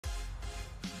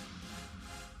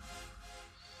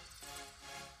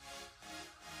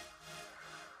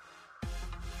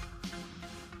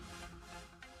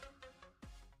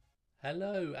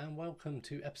Hello and welcome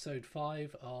to episode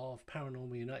 5 of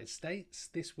Paranormal United States.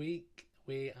 This week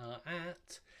we are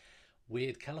at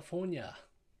Weird California.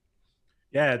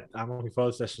 Yeah, I'm looking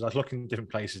forward to this. I was looking at different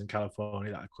places in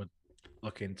California that I could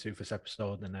look into for this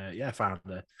episode, and I found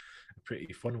a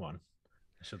pretty fun one,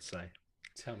 I should say.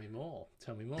 Tell me more.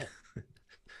 Tell me more.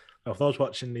 Now, for those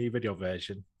watching the video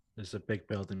version, there's a big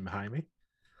building behind me,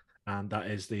 and that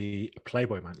is the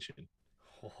Playboy Mansion.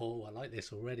 Oh, I like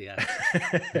this already, Ash.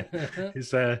 It's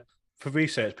for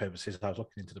research purposes. I was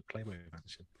looking into the Playboy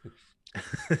Mansion.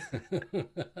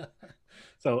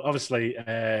 So obviously,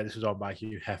 this was owned by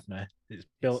Hugh Hefner. It's Yes.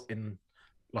 built in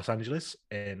Los Angeles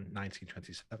in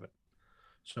 1927.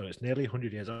 So it's nearly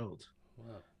 100 years old,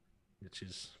 Wow. which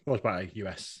is, well, it's about a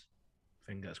US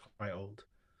thing that's quite old.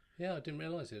 Yeah, I didn't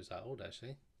realise it was that old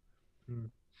actually. Mm.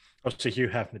 Obviously, Hugh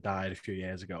Hefner died a few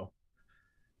years ago,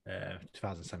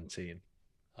 2017,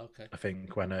 Okay. I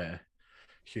think, when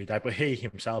Hugh died. But he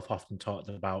himself often talked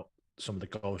about some of the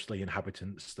ghostly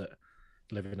inhabitants that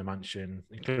live in the mansion,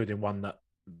 including one that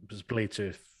was believed to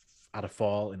have had a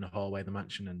fall in the hallway of the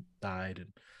mansion and died.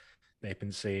 And they've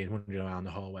been seen wandering around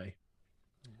the hallway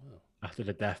Wow. after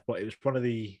the death. But it was one of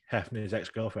the Hefner's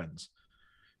ex-girlfriends,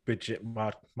 Bridget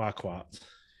Marquardt,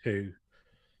 who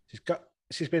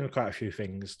she's been in quite a few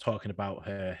things talking about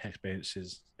her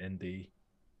experiences in the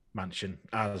mansion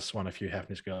as one of Hugh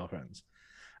Hefner's girlfriends.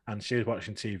 And she was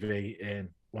watching TV in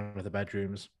one of the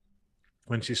bedrooms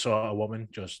when she saw a woman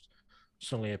just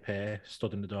suddenly appear,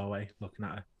 stood in the doorway looking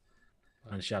at her.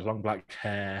 Wow. And she had long black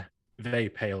hair, very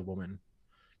pale woman,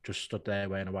 just stood there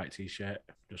wearing a white t-shirt,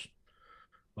 just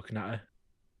looking at her.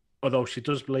 Although she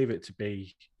does believe it to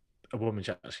be a woman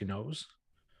she actually knows,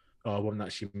 or a woman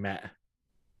that she met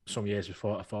some years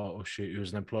before a photo shoot, who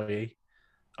was an employee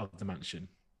of the mansion.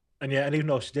 And yeah, and even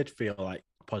though she did feel like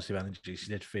positive energy, she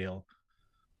did feel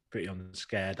pretty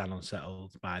scared and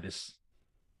unsettled by this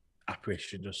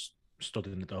apparition just stood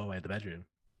in the doorway of the bedroom.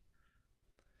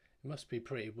 It must be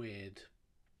pretty weird,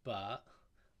 but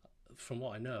from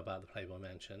what I know about the Playboy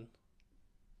Mansion,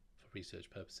 for research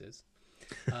purposes,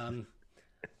 um,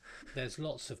 there's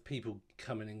lots of people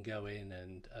coming and going,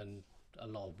 and a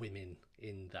lot of women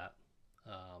in that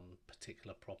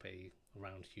particular property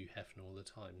around Hugh Hefner all the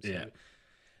time. So Yeah.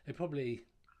 it probably,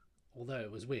 although it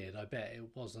was weird, I bet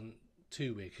it wasn't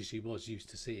too weird because she was used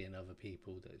to seeing other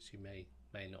people that she may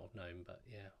not have known. But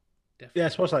yeah, Yeah, I definitely.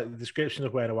 suppose like the description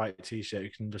of wearing a white t-shirt,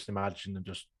 you can just imagine them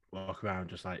just walk around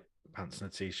just like pants and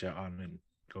a t-shirt on and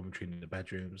go between the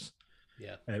bedrooms.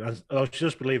 Yeah. I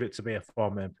just believe it to be a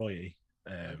former employee.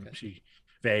 Okay. She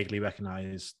vaguely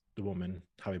recognised the woman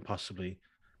having possibly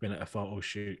been at a photo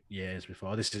shoot years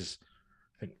before. This is,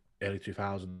 I think, early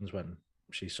 2000s when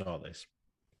she saw this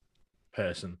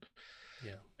person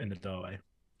Yeah. in the doorway.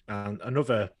 And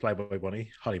another Playboy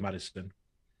bunny, Holly Madison,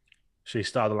 she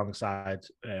starred alongside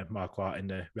Marquardt in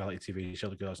the reality TV show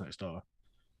The Girls Next Door.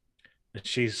 And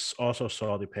she's also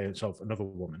saw the appearance of another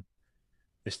woman,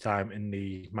 this time in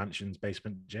the mansion's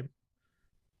basement gym.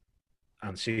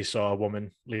 And she saw a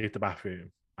woman leave the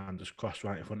bathroom and just cross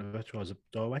right in front of her towards the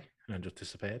doorway and then just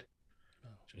disappeared. Oh,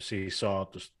 So she saw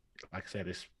just, like I say,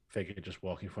 this figure just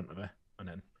walk in front of her and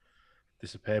then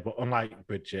disappear. But unlike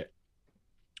Bridget,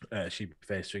 she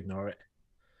prefers to ignore it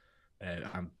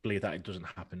and believe that it doesn't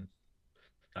happen,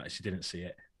 that she didn't see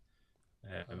it.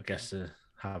 I okay. guess to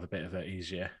have a bit of an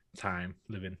easier time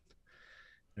living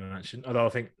in a mansion. Although I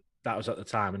think that was at the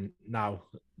time, and now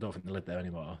I don't think they live there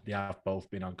anymore. They have both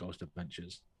been on Ghost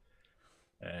Adventures,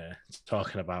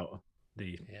 talking about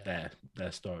Yeah.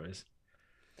 their stories.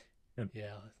 Um,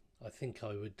 Yeah. I think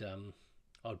I would.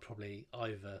 I'd probably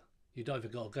either you'd either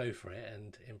got to go for it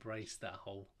and embrace that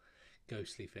whole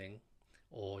ghostly thing,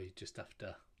 or you just have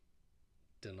to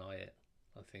deny it.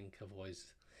 I think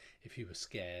otherwise, if you were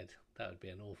scared, that would be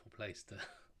an awful place to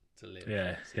live.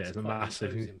 yeah, It's it's a quite an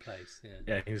massive. imposing place. Yeah.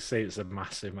 Yeah, you can see it's a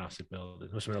massive building.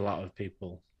 There's been a Yeah. lot of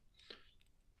people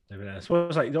living there. So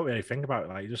it's like you don't really think about it.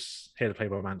 Like you just hear the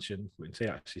Playboy Mansion, but until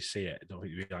you actually see it, you don't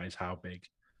think you realize how big.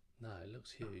 No, it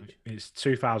looks huge. It's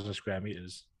 2,000 square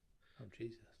meters. Oh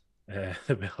Jesus.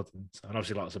 The building, and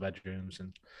obviously lots of bedrooms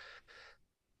and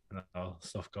all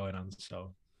stuff going on.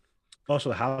 So also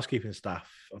the housekeeping staff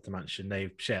of the mansion,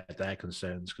 they've shared their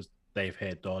concerns because they've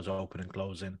heard doors open and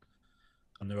closing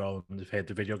on their own. They've heard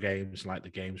the video games, like the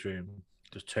games room,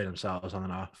 just turn themselves on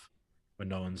and off when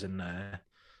no one's in there.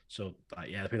 So like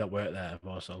yeah, the people that work there have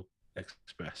also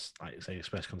expressed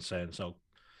concern. So it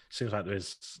seems like there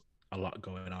is a lot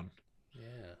going on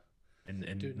Yeah.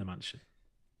 in Do the mansion.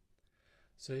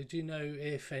 so. Do you know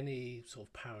if any sort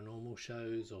of paranormal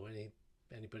shows or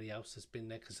anybody else has been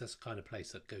there? Because that's the kind of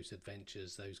place that Ghost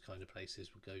Adventures, those kind of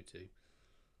places would go to.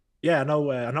 Yeah, I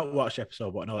know. I not watched the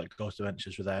episode, but I know that Ghost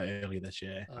Adventures were there earlier this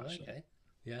year. Oh, Actually. okay.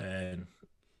 Yeah.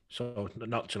 So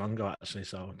not too long ago, actually.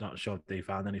 So not sure if they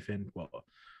found anything, but I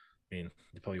mean,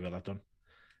 they probably will have done.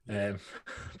 Yeah.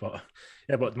 But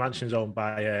yeah, but the mansion's owned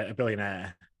by a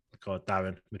billionaire called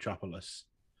Darren Metropolis.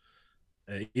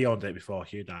 He owned it before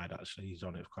Hugh died. Actually, he's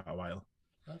owned it for quite a while.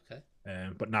 Okay.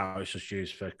 But now it's just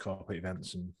used for corporate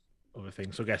events and other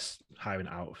things. So I guess hiring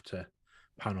it out to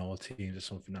panel teams is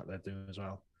something that they do as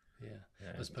well. Yeah.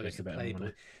 I To suppose make the a bit of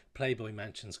money. Playboy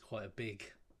Mansion's quite a big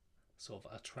sort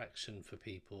of attraction for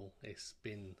people. It's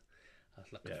been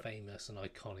like a famous and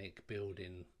iconic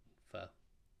building for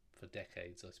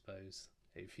decades, I suppose.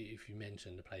 If you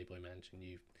mention the Playboy Mansion,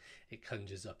 it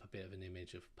conjures up a bit of an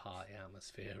image of party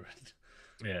atmosphere and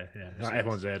Yeah. Like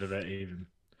everyone's heard of it, even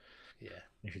yeah.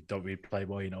 if you don't read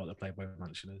Playboy, you know what the Playboy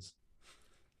Mansion is.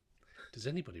 Does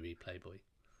anybody read Playboy?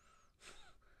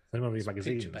 Anyone read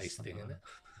magazines? Picture-based thing, isn't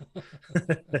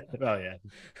it? Well, yeah.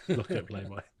 Look at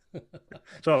Playboy.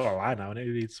 It's all online now, and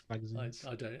who reads magazines?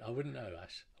 I don't. I wouldn't know,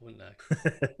 Ash. I wouldn't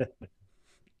know.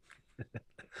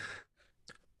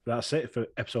 That's it for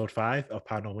episode 5 of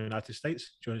Paranormal United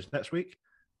States. Join us next week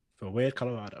for Weird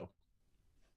Colorado.